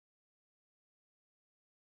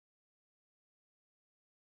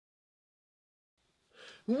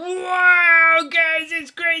Wow, guys,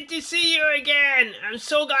 it's great to see you again. I'm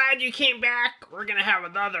so glad you came back. We're gonna have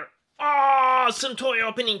another awesome toy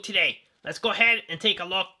opening today. Let's go ahead and take a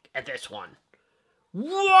look at this one.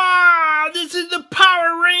 Wow, this is the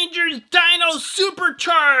Power Rangers Dino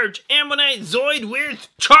Supercharge Ammonite Zord with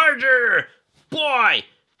Charger. Boy,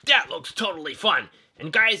 that looks totally fun.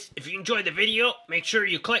 And guys, if you enjoyed the video, make sure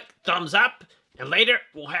you click thumbs up. And later,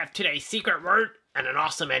 we'll have today's secret word and an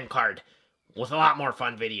awesome end card with a lot more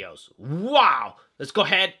fun videos. Wow! Let's go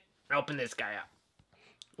ahead and open this guy up.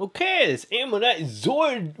 Okay, this Ammonite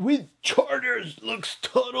Zord with Chargers looks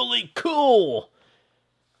totally cool.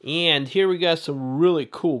 And here we got some really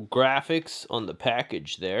cool graphics on the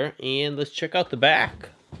package there. And let's check out the back.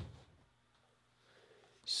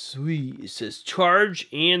 Sweet. It says charge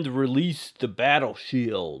and release the battle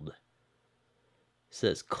shield. It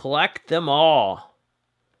says collect them all.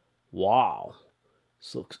 Wow.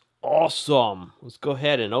 This looks awesome. Let's go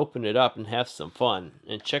ahead and open it up and have some fun.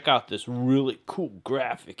 And check out this really cool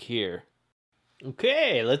graphic here.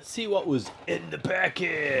 Okay, let's see what was in the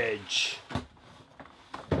package.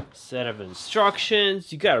 Set of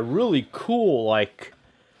instructions. You got a really cool, like,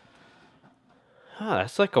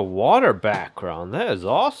 that's like a water background. That is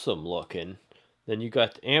awesome looking. Then you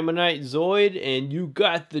got the Ammonite Zord, and you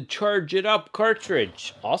got the Charge It Up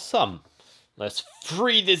cartridge. Awesome. Let's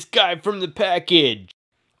free this guy from the package.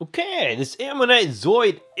 Okay, this Ammonite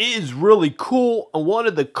Zord is really cool, and one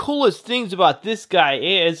of the coolest things about this guy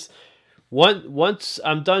is, once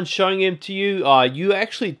I'm done showing him to you, you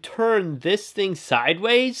actually turn this thing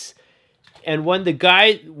sideways, and when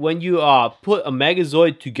you put a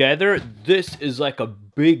Megazord together, this is like a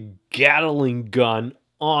big Gatling gun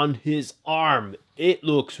on his arm. It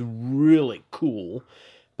looks really cool.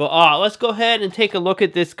 But let's go ahead and take a look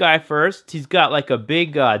at this guy first. He's got like a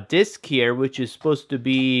big disc here, which is supposed to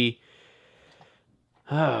be,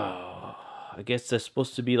 I guess that's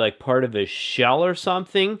supposed to be like part of his shell or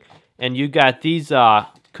something. And you got these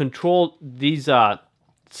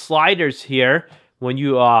sliders here when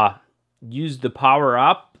you use the power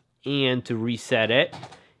up and to reset it.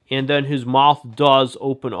 And then his mouth does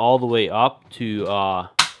open all the way up to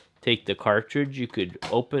take the cartridge. You could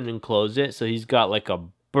open and close it. So he's got like a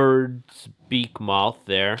bird's beak mouth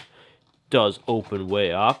there. Does open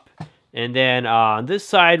way up. And then on this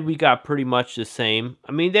side we got pretty much the same.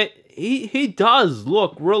 I mean, that he does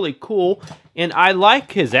look really cool, and I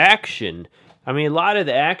like his action. I mean, a lot of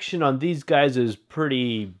the action on these guys is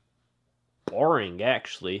pretty boring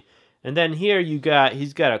actually. And then here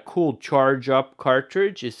he's got a cool charge up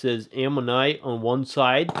cartridge. It says Ammonite on one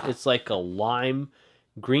side. It's like a lime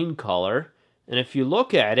green color. And if you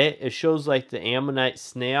look at it, it shows like the Ammonite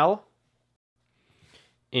snail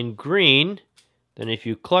in green. Then if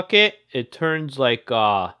you click it, it turns like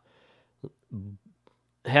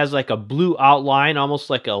has like a blue outline, almost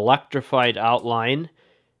like an electrified outline.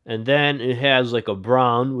 And then it has like a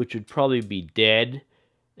brown, which would probably be dead.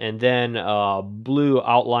 And then blue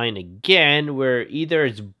outline again, where either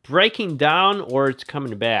it's breaking down or it's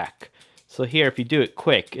coming back. So here, if you do it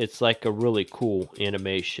quick, it's like a really cool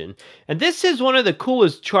animation. And this is one of the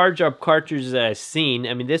coolest charge-up cartridges that I've seen.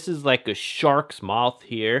 I mean, this is like a shark's mouth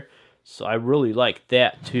here. So I really like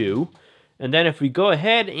that too. And then if we go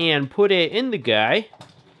ahead and put it in the guy,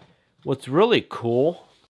 what's really cool,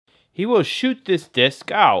 he will shoot this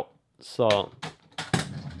disc out. So,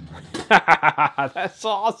 that's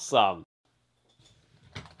awesome.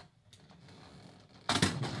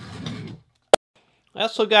 I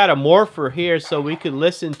also got a morpher here so we can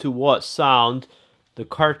listen to what sound the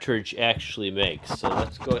cartridge actually makes. So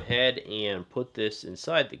let's go ahead and put this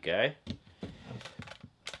inside the guy.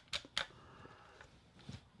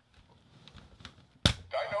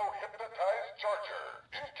 Dino hypnotized charger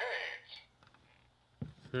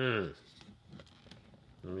engage.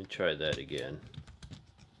 Let me try that again.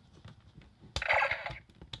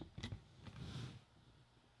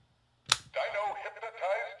 Dino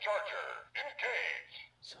hypnotized charger engage.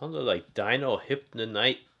 Sounded like Dino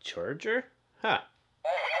Hypnonite Charger? Huh.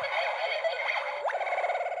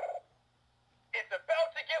 It's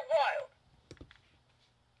about to get wild.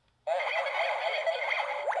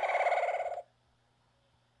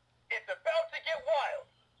 It's about to get wild.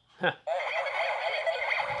 Huh.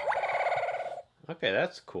 Okay,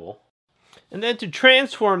 that's cool. And then to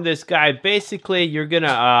transform this guy, basically you're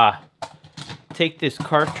gonna take this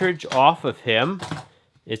cartridge off of him.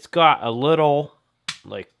 It's got a little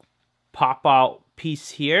like pop out piece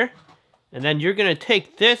here, and then you're gonna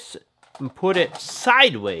take this and put it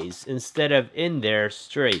sideways instead of in there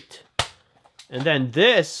straight. And then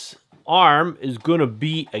this arm is gonna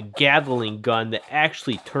be a Gatling gun that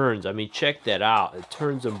actually turns. I mean, check that out. It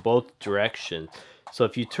turns in both directions. So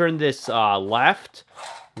if you turn this left,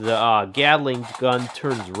 the Gatling gun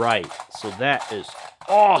turns right. So that is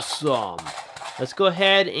awesome. Let's go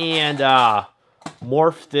ahead and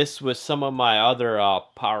morph this with some of my other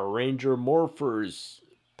Power Ranger morphers.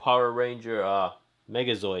 Power Ranger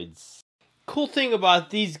Megazords. Cool thing about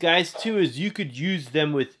these guys too is you could use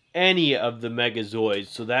them with any of the Megazords,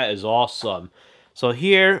 so that is awesome. So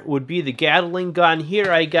here would be the Gatling gun.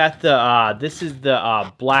 Here I got the this is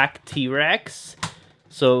the black T-Rex.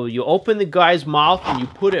 So you open the guy's mouth and you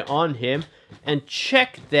put it on him, and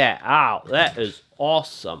check that out. That is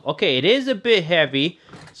awesome. Okay, it is a bit heavy,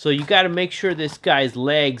 so you got to make sure this guy's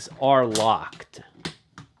legs are locked.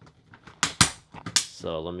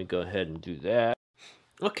 So let me go ahead and do that.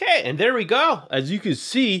 Okay, and there we go. As you can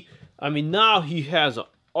see, I mean, now he has an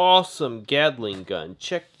awesome Gatling gun.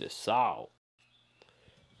 Check this out.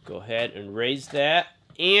 Go ahead and raise that,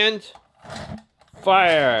 and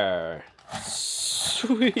fire.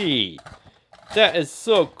 Sweet. That is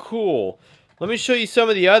so cool. Let me show you some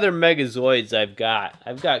of the other Megazords I've got.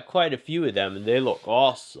 I've got quite a few of them, and they look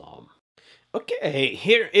awesome. Okay,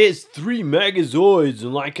 here is 3 Megazords,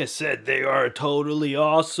 and like I said, they are totally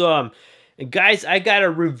awesome. And guys, I got a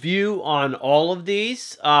review on all of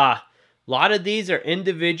these. A lot of these are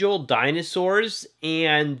individual dinosaurs,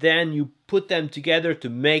 and then you put them together to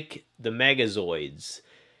make the Megazords.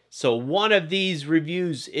 So one of these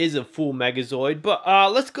reviews is a full Megazord, but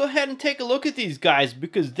let's go ahead and take a look at these guys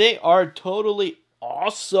because they are totally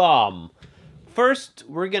awesome. First,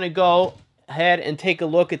 we're going to go ahead and take a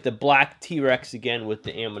look at the black T-Rex again with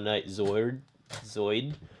the Ammonite Zord,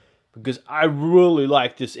 because I really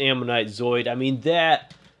like this Ammonite Zord. I mean,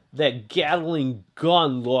 that Gatling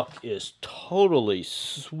gun look is totally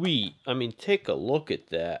sweet. I mean, take a look at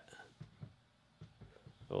that.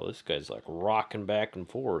 Oh, this guy's like rocking back and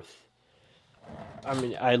forth. I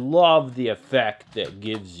mean, I love the effect that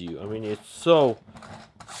gives you. I mean, it's so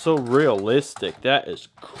realistic. That is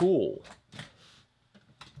cool.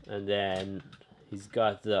 And then he's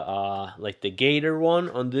got the like the gator one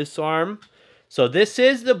on this arm. So this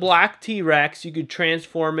is the black T-Rex. You could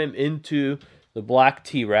transform him into the black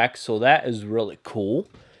T-Rex. So that is really cool.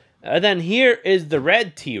 And then here is the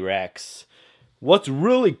red T-Rex. What's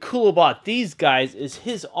really cool about these guys is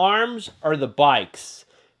his arms are the bikes.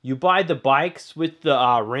 You buy the bikes with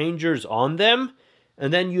the Rangers on them,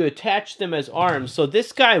 and then you attach them as arms. So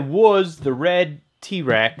this guy was the red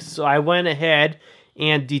T-Rex, so I went ahead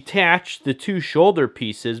and detached the 2 shoulder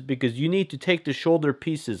pieces because you need to take the shoulder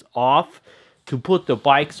pieces off to put the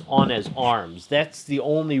bikes on as arms. That's the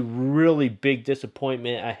only really big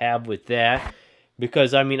disappointment I have with that,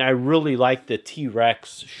 because I mean, I really like the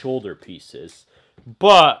T-Rex shoulder pieces.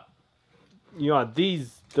 But, you know, the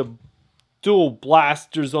dual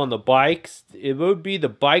blasters on the bikes, it would be the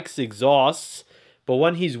bike's exhausts, but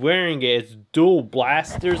when he's wearing it, it's dual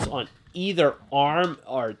blasters on either arm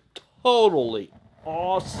are totally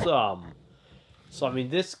awesome. So, I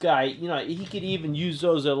mean, this guy, you know, he could even use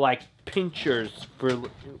those as, like, pinchers for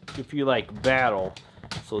if you, like, battle.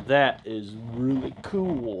 So that is really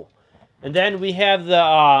cool. And then we have the,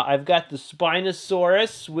 I've got the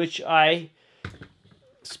Spinosaurus,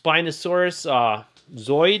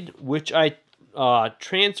 Zoid, which I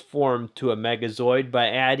transformed to a Megazord by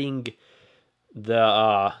adding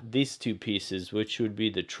the these 2 pieces, which would be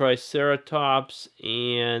the Triceratops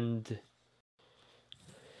and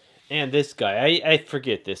this guy. I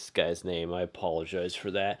forget this guy's name. I apologize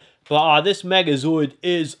for that. But this Megazord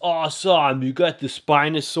is awesome. You got the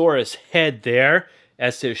Spinosaurus head there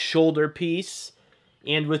as his shoulder piece.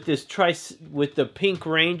 And with this with the Pink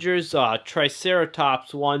Rangers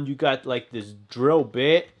Triceratops one, you got like this drill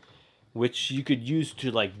bit, which you could use to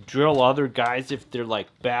like drill other guys if they're like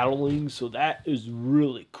battling. So that is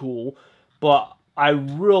really cool. But I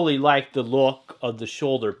really like the look of the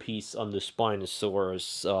shoulder piece on the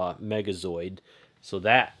Spinosaurus Megazord. So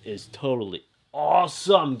that is totally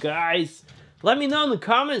awesome, guys. Let me know in the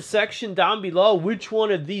comment section down below which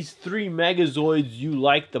one of these 3 Megazords you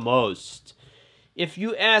like the most. If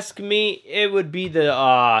you ask me, it would be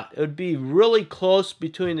really close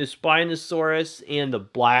between the Spinosaurus and the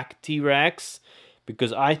black T-Rex,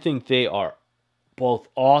 because I think they are both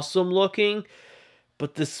awesome looking.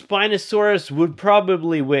 But the Spinosaurus would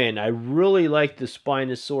probably win. I really like the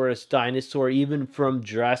Spinosaurus dinosaur, even from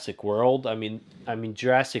Jurassic World. I mean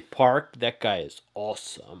Jurassic Park. That guy is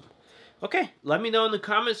awesome. Okay, let me know in the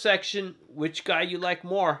comment section which guy you like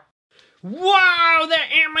more. Wow, that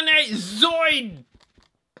Ammonite Zord!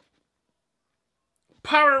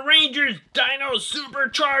 Power Rangers Dino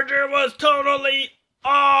Supercharger was totally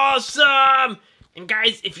awesome! And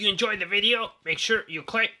guys, if you enjoyed the video, make sure you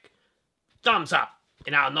click thumbs up,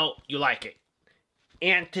 and I'll know you like it.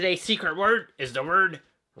 And today's secret word is the word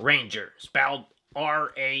Ranger, spelled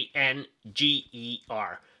R-A-N-G-E-R.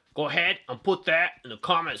 Go ahead and put that in the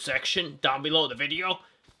comment section down below the video.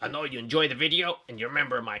 I know you enjoyed the video and you're a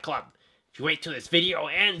member of my club. If you wait till this video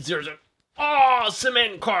ends, there's an awesome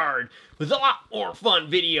end card with a lot more fun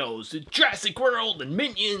videos. Jurassic World and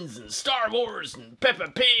Minions and Star Wars and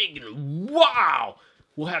Peppa Pig and wow!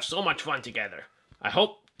 We'll have so much fun together. I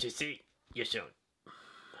hope to see you soon.